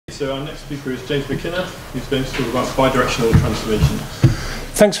So our next speaker is James McKenna, who's going to talk about bidirectional transformation.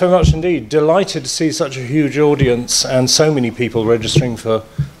 Thanks very much indeed. Delighted to see such a huge audience and so many people registering for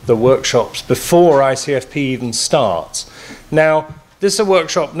the workshops before ICFP even starts. Now, this is a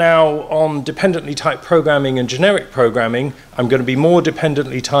workshop now on dependently typed programming and generic programming. I'm going to be more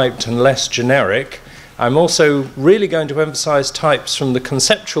dependently typed and less generic. I'm also really going to emphasize types from the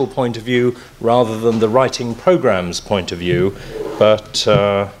conceptual point of view rather than the writing programs point of view, but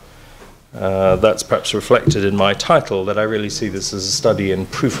that's perhaps reflected in my title, that I really see this as a study in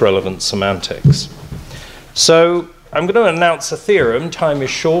proof-relevant semantics. So I'm going to announce a theorem. Time is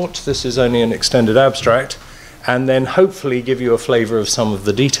short. This is only an extended abstract, and then hopefully give you a flavor of some of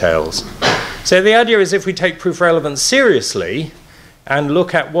the details. So the idea is if we take proof relevance seriously and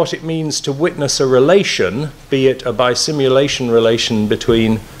look at what it means to witness a relation, be it a bisimulation relation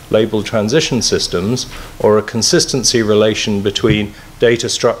between labeled transition systems or a consistency relation between data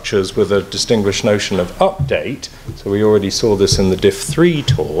structures with a distinguished notion of update, so we already saw this in the diff3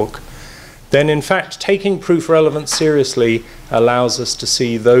 talk, then in fact taking proof relevance seriously allows us to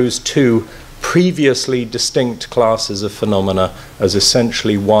see those two previously distinct classes of phenomena as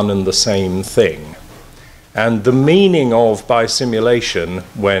essentially one and the same thing. And the meaning of bisimulation,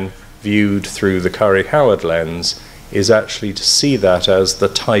 when viewed through the Curry-Howard lens, is actually to see that as the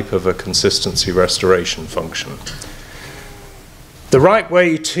type of a consistency restoration function. The right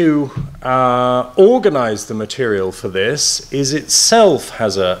way to organize the material for this is itself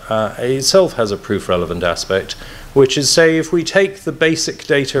has a proof-relevant aspect, which is, say, if we take the basic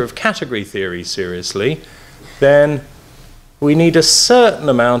data of category theory seriously, then we need a certain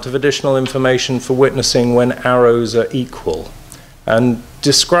amount of additional information for witnessing when arrows are equal. And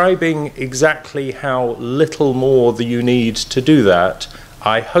describing exactly how little more that you need to do that,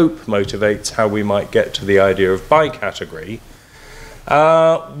 I hope motivates how we might get to the idea of bicategory.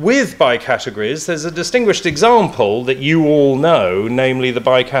 With bicategories, there's a distinguished example that you all know, namely the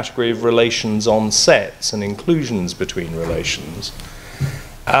bicategory of relations on sets and inclusions between relations.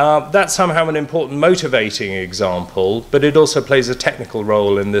 That's somehow an important motivating example, but it also plays a technical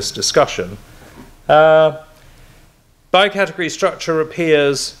role in this discussion. Bicategory structure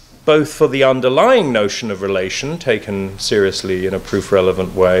appears both for the underlying notion of relation, taken seriously in a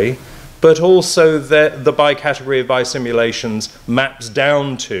proof-relevant way, but also that the bicategory of bisimulations maps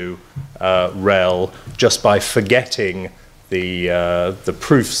down to rel just by forgetting the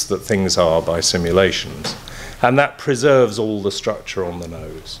proofs that things are bisimulations. And that preserves all the structure on the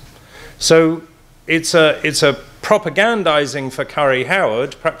nose. So it's a propagandizing for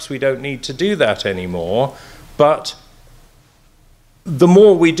Curry-Howard. Perhaps we don't need to do that anymore, but the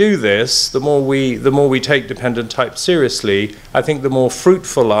more we do this, the more we take dependent type seriously, I think the more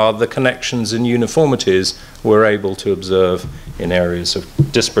fruitful are the connections and uniformities we're able to observe in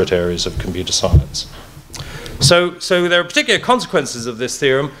disparate areas of computer science. So there are particular consequences of this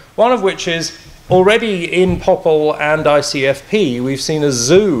theorem, one of which is already in POPL and ICFP, we've seen a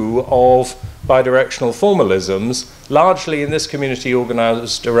zoo of bidirectional formalisms, largely in this community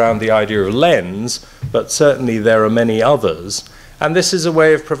organized around the idea of lens, but certainly there are many others. And this is a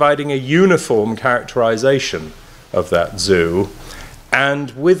way of providing a uniform characterization of that zoo, and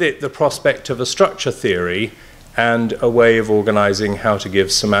with it the prospect of a structure theory and a way of organizing how to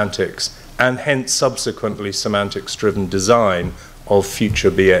give semantics, and hence subsequently semantics-driven design of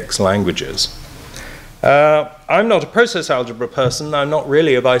future BX languages. I'm not a process algebra person, I'm not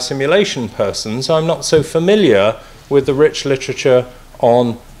really a bisimulation person, so I'm not so familiar with the rich literature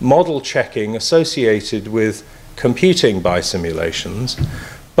on model checking associated with computing bisimulations,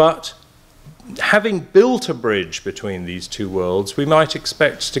 but having built a bridge between these two worlds, we might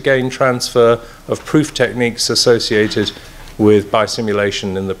expect to gain transfer of proof techniques associated with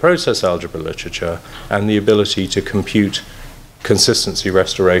bisimulation in the process algebra literature and the ability to compute consistency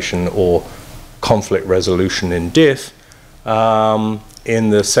restoration or conflict resolution in diff in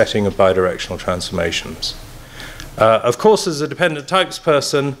the setting of bidirectional transformations. Of course, as a dependent types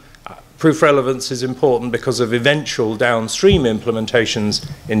person, proof relevance is important because of eventual downstream implementations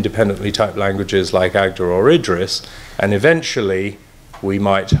in dependently typed languages like Agda or Idris, and eventually, we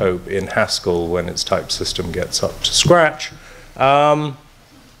might hope, in Haskell when its type system gets up to scratch. But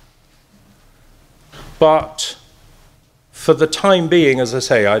for the time being, as I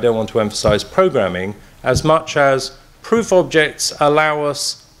say, I don't want to emphasize programming as much as proof objects allow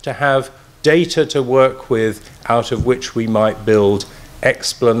us to have data to work with out of which we might build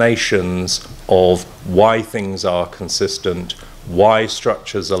explanations of why things are consistent, why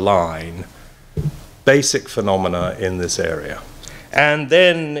structures align, basic phenomena in this area. And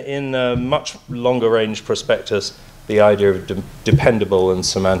then in a much longer range prospectus, the idea of dependable and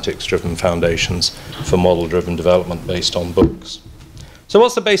semantics-driven foundations for model-driven development based on books. So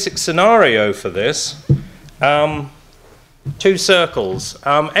what's the basic scenario for this? Two circles.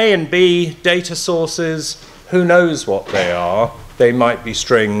 A and B, data sources, who knows what they are? They might be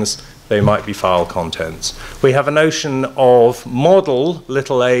strings, they might be file contents. We have a notion of model,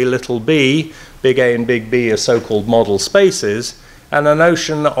 little a, little b, big A and big B are so-called model spaces, and a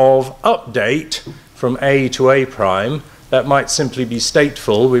notion of update from A to A prime that might simply be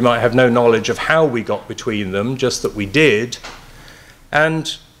stateful. We might have no knowledge of how we got between them, just that we did.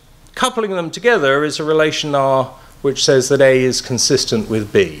 And coupling them together is a relation R which says that A is consistent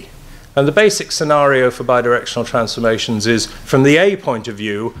with B. And the basic scenario for bidirectional transformations is, from the A point of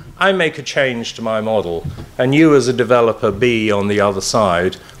view, I make a change to my model, and you as a developer B on the other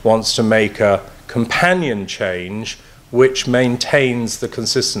side wants to make a companion change which maintains the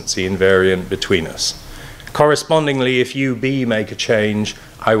consistency invariant between us. Correspondingly, if you B make a change,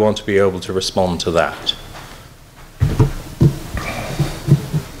 I want to be able to respond to that.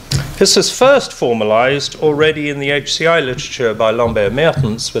 This was first formalized already in the HCI literature by Lambert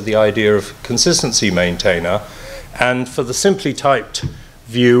Mertens with the idea of consistency maintainer. And for the simply typed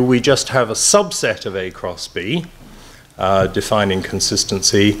view, we just have a subset of A cross B, defining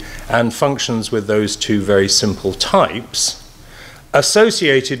consistency, and functions with those two very simple types,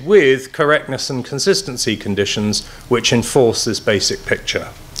 associated with correctness and consistency conditions which enforce this basic picture.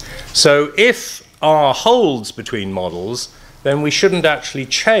 So if R holds between models, then we shouldn't actually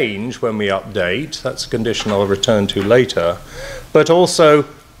change when we update. That's a condition I'll return to later. But also,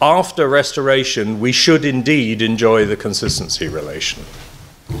 after restoration, we should indeed enjoy the consistency relation.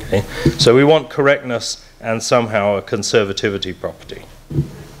 Okay? So we want correctness and somehow a conservativity property.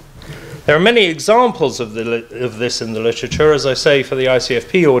 There are many examples of this in the literature. As I say, for the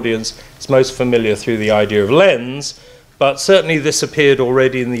ICFP audience, it's most familiar through the idea of lens, but certainly this appeared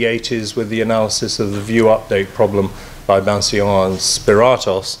already in the 80s with the analysis of the view update problem by Bancian and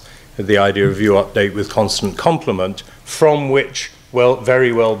Spiratos, the idea of view update with constant complement, from which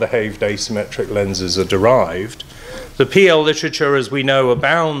very well-behaved asymmetric lenses are derived. The PL literature, as we know,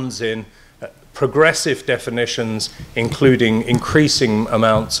 abounds in progressive definitions, including increasing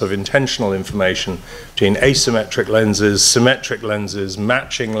amounts of intentional information between asymmetric lenses, symmetric lenses,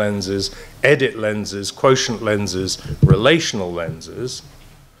 matching lenses, edit lenses, quotient lenses, relational lenses.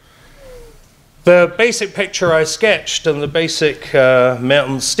 The basic picture I sketched and the basic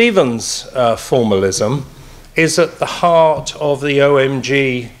Mertens-Stevens formalism is at the heart of the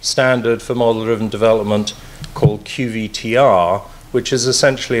OMG standard for model-driven development called QVTR, which is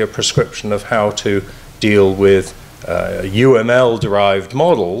essentially a prescription of how to deal with UML-derived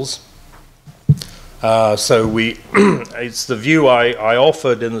models. It's the view I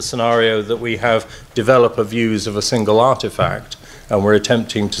offered in the scenario that we have developer views of a single artifact, and we're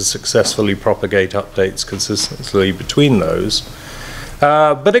attempting to successfully propagate updates consistently between those.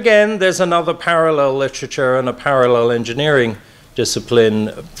 But again, there's another parallel literature and a parallel engineering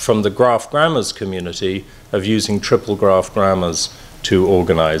discipline from the graph grammars community of using triple graph grammars to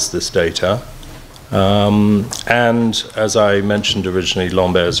organize this data. And as I mentioned originally,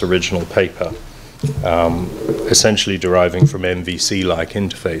 Lambert's original paper, essentially deriving from MVC-like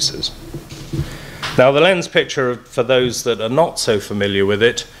interfaces. Now, the lens picture, for those that are not so familiar with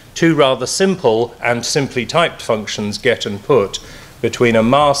it, two rather simple and simply typed functions, get and put, between a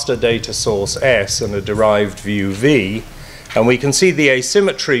master data source S and a derived view V. And we can see the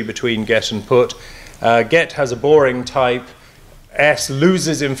asymmetry between get and put. Get has a boring type. S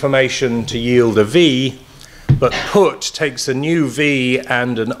loses information to yield a V, but put takes a new V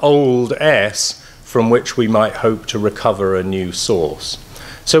and an old S from which we might hope to recover a new source.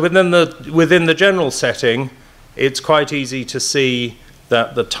 So within the general setting, it's quite easy to see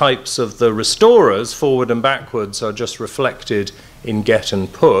that the types of the restorers, forward and backwards, are just reflected in get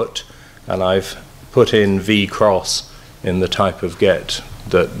and put, and I've put in V cross in the type of get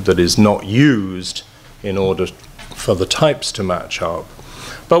that is not used in order for the types to match up.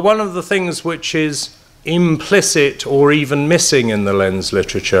 But one of the things which is implicit or even missing in the lens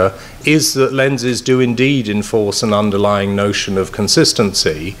literature is that lenses do indeed enforce an underlying notion of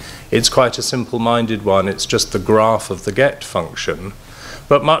consistency. It's quite a simple-minded one. It's just the graph of the get function.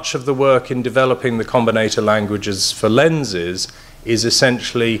 But much of the work in developing the combinator languages for lenses is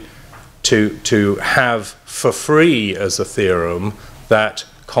essentially to have for free as a theorem that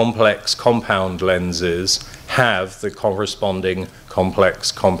complex compound lenses have the corresponding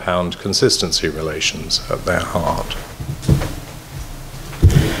complex compound consistency relations at their heart.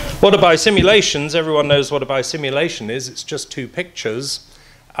 What are bisimulations? Everyone knows what a bisimulation is. It's just two pictures.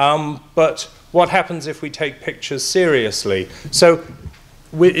 But what happens if we take pictures seriously? So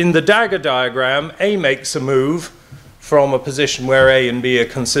in the dagger diagram, A makes a move from a position where A and B are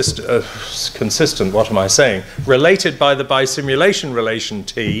consistent, what am I saying? Related by the bisimulation relation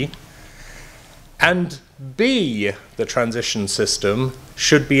T, and B, the transition system,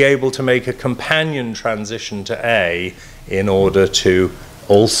 should be able to make a companion transition to A in order to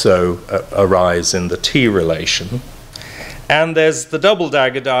also arise in the T relation. And there's the double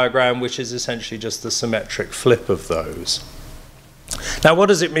dagger diagram, which is essentially just the symmetric flip of those. Now, what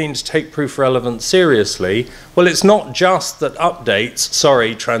does it mean to take proof relevance seriously? Well, it's not just that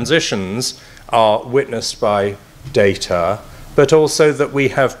transitions are witnessed by data, but also that we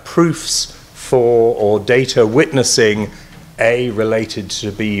have proofs for, or data witnessing A related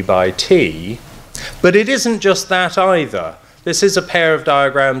to B by T. But it isn't just that either. This is a pair of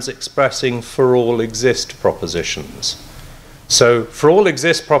diagrams expressing for all exist propositions. So for all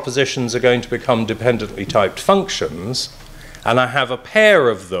exist propositions are going to become dependently typed functions, and I have a pair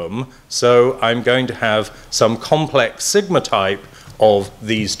of them, so I'm going to have some complex sigma type of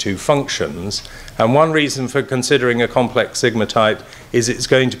these two functions. And one reason for considering a complex sigma type is it's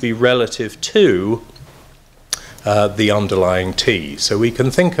going to be relative to the underlying T. So we can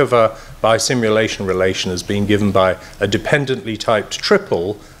think of a bisimulation relation as being given by a dependently typed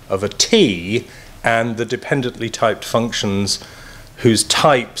triple of a T and the dependently typed functions whose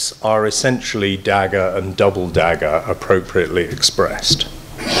types are essentially dagger and double dagger appropriately expressed.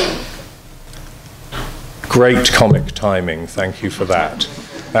 Great comic timing, thank you for that.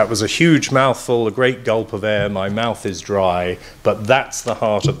 That was a huge mouthful, a great gulp of air, my mouth is dry, but that's the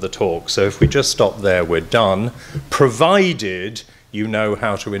heart of the talk. So if we just stop there, we're done, provided you know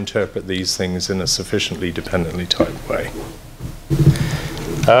how to interpret these things in a sufficiently dependently typed way.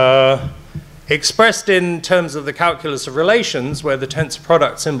 Expressed in terms of the calculus of relations, where the tensor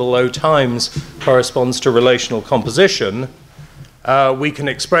product symbol O times corresponds to relational composition, we can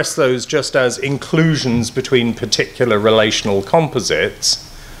express those just as inclusions between particular relational composites.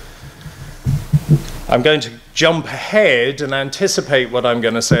 I'm going to jump ahead and anticipate what I'm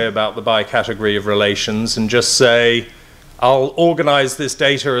going to say about the bicategory of relations and just say I'll organize this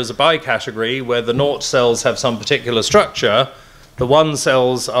data as a bicategory where the naught cells have some particular structure, the 1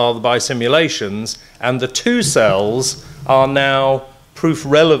 cells are the bisimulations, and the 2 cells are now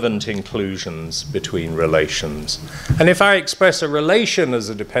proof-relevant inclusions between relations. And if I express a relation as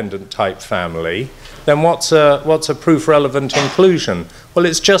a dependent type family, then what's a proof-relevant inclusion? Well,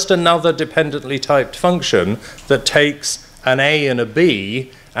 it's just another dependently typed function that takes an A and a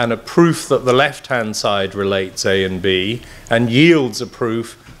B and a proof that the left-hand side relates A and B and yields a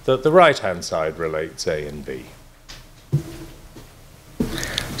proof that the right-hand side relates A and B.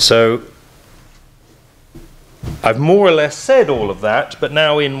 So I've more or less said all of that, but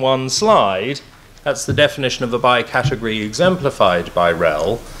now in one slide, that's the definition of a bicategory exemplified by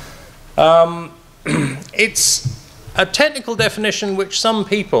REL. It's a technical definition which some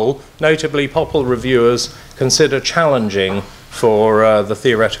people, notably Popple reviewers, consider challenging for the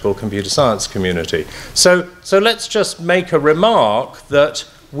theoretical computer science community. So let's just make a remark that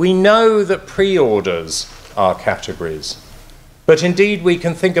we know that preorders are categories. But indeed, we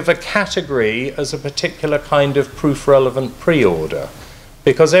can think of a category as a particular kind of proof-relevant preorder,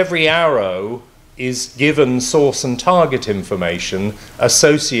 because every arrow is given source and target information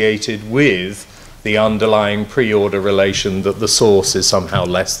associated with the underlying preorder relation that the source is somehow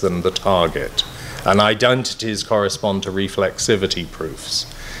less than the target. And identities correspond to reflexivity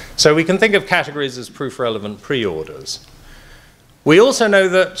proofs. So we can think of categories as proof-relevant preorders. We also know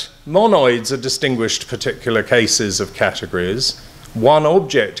that monoids are distinguished particular cases of categories.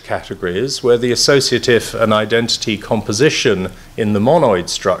 One-object categories, where the associative and identity composition in the monoid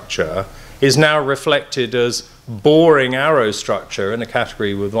structure is now reflected as boring arrow structure in a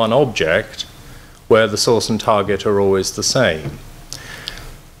category with one object, where the source and target are always the same.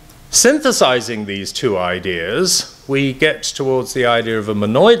 Synthesizing these two ideas, we get towards the idea of a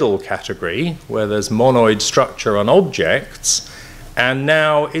monoidal category, where there's monoid structure on objects, and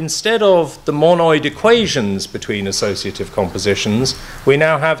now instead of the monoid equations between associative compositions, we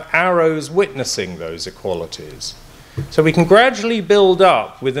now have arrows witnessing those equalities. So we can gradually build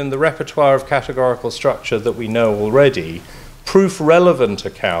up within the repertoire of categorical structure that we know already, proof-relevant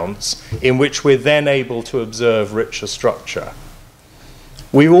accounts in which we're then able to observe richer structure.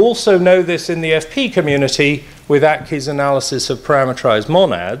 We also know this in the FP community with Atke's analysis of parameterized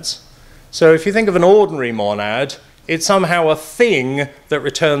monads. So if you think of an ordinary monad, it's somehow a thing that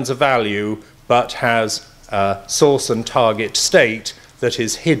returns a value but has a source and target state that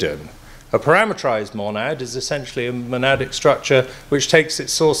is hidden. A parameterized monad is essentially a monadic structure which takes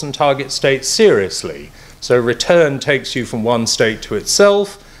its source and target state seriously. So return takes you from one state to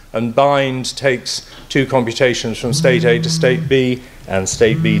itself, and bind takes two computations from state A to state B and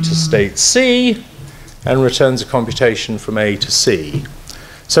state B to state C, and returns a computation from A to C.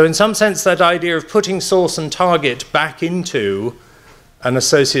 So in some sense, that idea of putting source and target back into an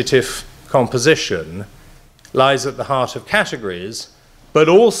associative composition lies at the heart of categories, but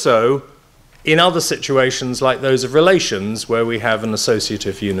also in other situations like those of relations where we have an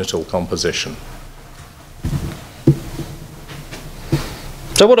associative unital composition.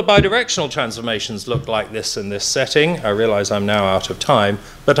 So what do bidirectional transformations look like this in this setting? I realize I'm now out of time,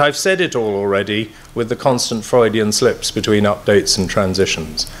 but I've said it all already with the constant Freudian slips between updates and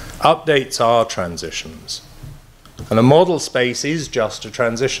transitions. Updates are transitions, and a model space is just a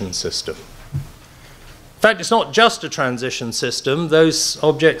transition system. In fact, it's not just a transition system. Those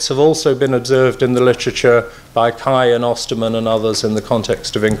objects have also been observed in the literature by Kai and Osterman and others in the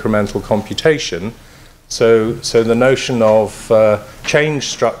context of incremental computation. So the notion of change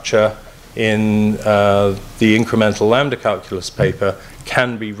structure in the incremental lambda calculus paper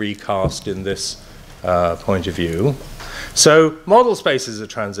can be recast in this point of view. So model spaces are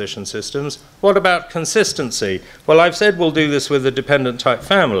transition systems. What about consistency? Well, I've said we'll do this with a dependent type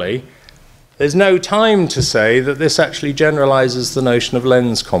family. There's no time to say that this actually generalizes the notion of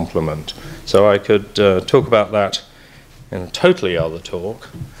lens complement. So I could talk about that in a totally other talk.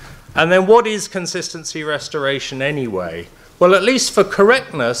 And then what is consistency restoration anyway? Well, at least for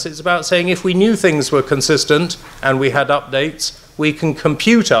correctness, it's about saying if we knew things were consistent and we had updates, we can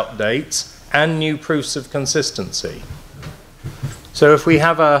compute updates and new proofs of consistency. So if we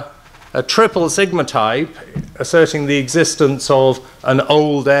have a triple sigma type asserting the existence of an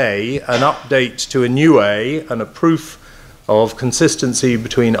old A, an update to a new A, and a proof of consistency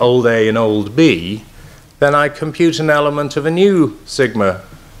between old A and old B, then I compute an element of a new sigma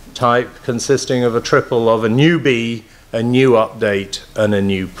type consisting of a triple of a new B, a new update, and a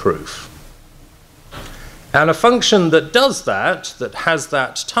new proof. And a function that does that, that has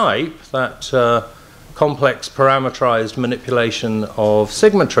that type, that complex parameterized manipulation of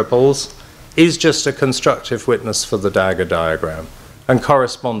sigma triples, is just a constructive witness for the dagger diagram, and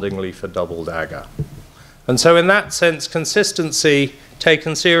correspondingly for double dagger. And so in that sense, consistency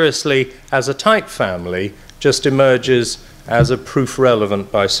taken seriously as a type family just emerges as a proof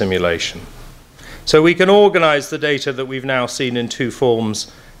relevant by simulation. So we can organize the data that we've now seen in two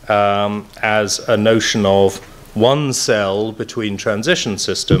forms as a notion of one cell between transition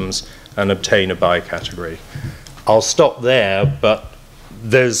systems and obtain a bicategory. I'll stop there, but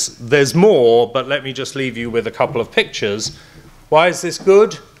there's more, but let me just leave you with a couple of pictures. Why is this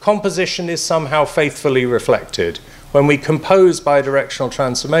good? Composition is somehow faithfully reflected. When we compose bidirectional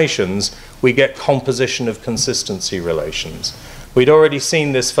transformations, we get composition of consistency relations. We'd already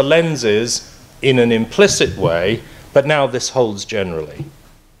seen this for lenses in an implicit way, but now this holds generally.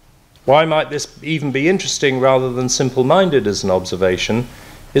 Why might this even be interesting rather than simple-minded as an observation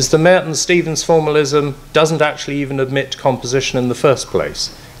is the Mertens-Stevens formalism doesn't actually even admit composition in the first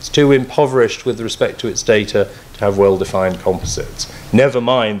place. It's too impoverished with respect to its data to have well-defined composites. Never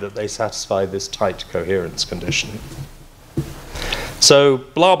mind that they satisfy this tight coherence condition. So,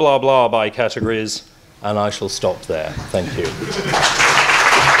 blah, blah, blah by categories, and I shall stop there. Thank you.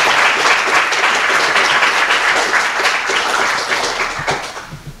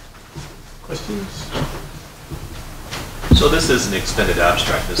 Questions? So this is an extended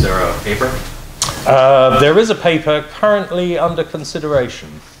abstract. Is there a paper? There is a paper currently under consideration.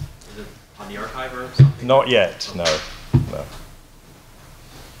 Is it on the archive or something? Not yet, no. No.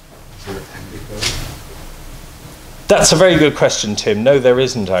 That's a very good question, Tim. No, there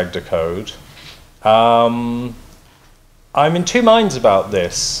isn't AGDA code. I'm in two minds about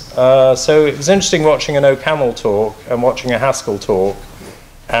this. So it was interesting watching an O'Camel talk and watching a Haskell talk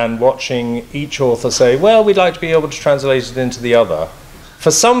and watching each author say, well, we'd like to be able to translate it into the other.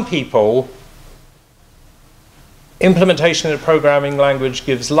 For some people, implementation in a programming language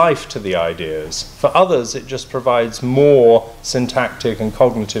gives life to the ideas. For others, it just provides more syntactic and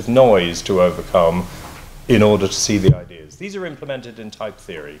cognitive noise to overcome in order to see the ideas. These are implemented in type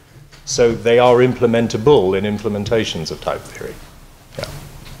theory, so they are implementable in implementations of type theory. Yeah.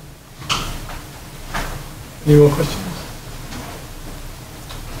 Any more questions?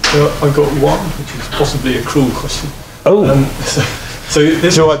 So I've got one, which is possibly a cruel question. Oh, so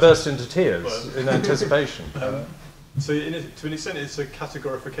this so I burst into tears in anticipation. So to an extent, it's a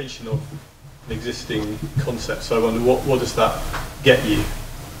categorification of an existing concept. So I wonder, what does that get you?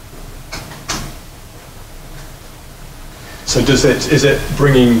 So is it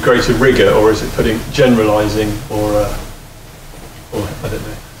bringing greater rigor, or is it generalizing, or I don't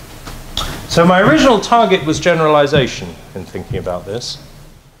know? So my original target was generalization in thinking about this.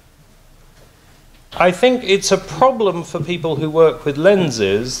 I think it's a problem for people who work with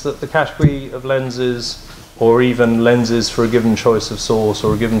lenses that the category of lenses, or even lenses for a given choice of source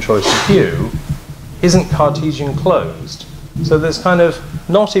or a given choice of view, isn't Cartesian closed. So there's kind of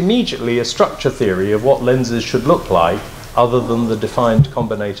not immediately a structure theory of what lenses should look like other than the defined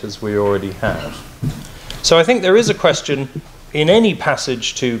combinators we already have. So I think there is a question in any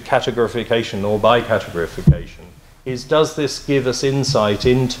passage to categorification or bicategorification, is does this give us insight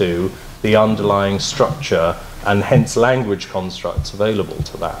into the underlying structure and hence language constructs available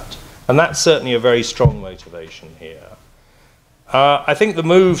to that? And that's certainly a very strong motivation here. I think the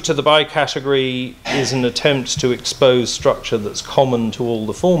move to the bicategory is an attempt to expose structure that's common to all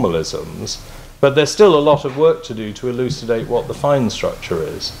the formalisms, but there's still a lot of work to do to elucidate what the fine structure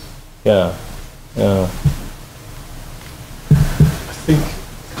is. Yeah. I think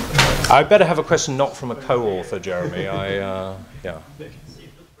I better have a question not from a co-author, Jeremy. Yeah. So you put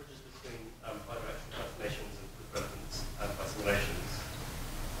the bridges between bidirectional transformations and relevance and Bisimulations.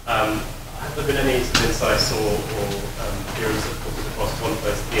 Have there been any sort of insights or theories that put it across one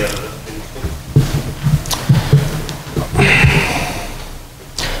place to the other that have been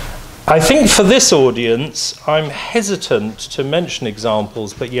I think for this audience, I'm hesitant to mention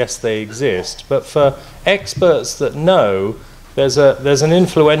examples, but yes, they exist. But for experts that know, there's an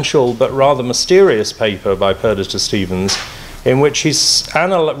influential but rather mysterious paper by Perdita Stevens in which he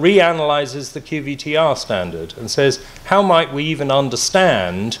reanalyzes the QVTR standard and says, how might we even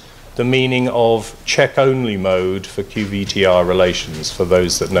understand the meaning of check-only mode for QVTR relations, for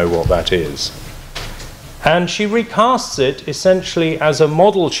those that know what that is. And she recasts it essentially as a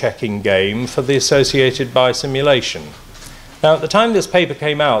model checking game for the associated bisimulation. Now, at the time this paper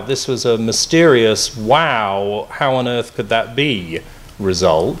came out, this was a mysterious, wow, how on earth could that be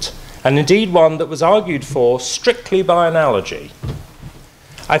result, and indeed one that was argued for strictly by analogy.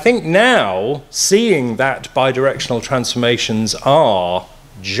 I think now, seeing that bidirectional transformations are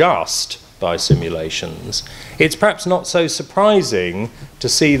just bisimulations, it's perhaps not so surprising to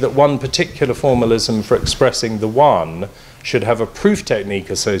see that one particular formalism for expressing the one should have a proof technique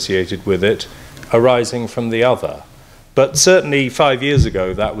associated with it arising from the other. But certainly 5 years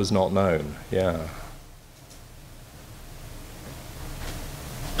ago, that was not known. Yeah.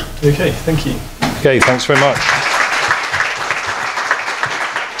 Okay, thank you. Okay, thanks very much.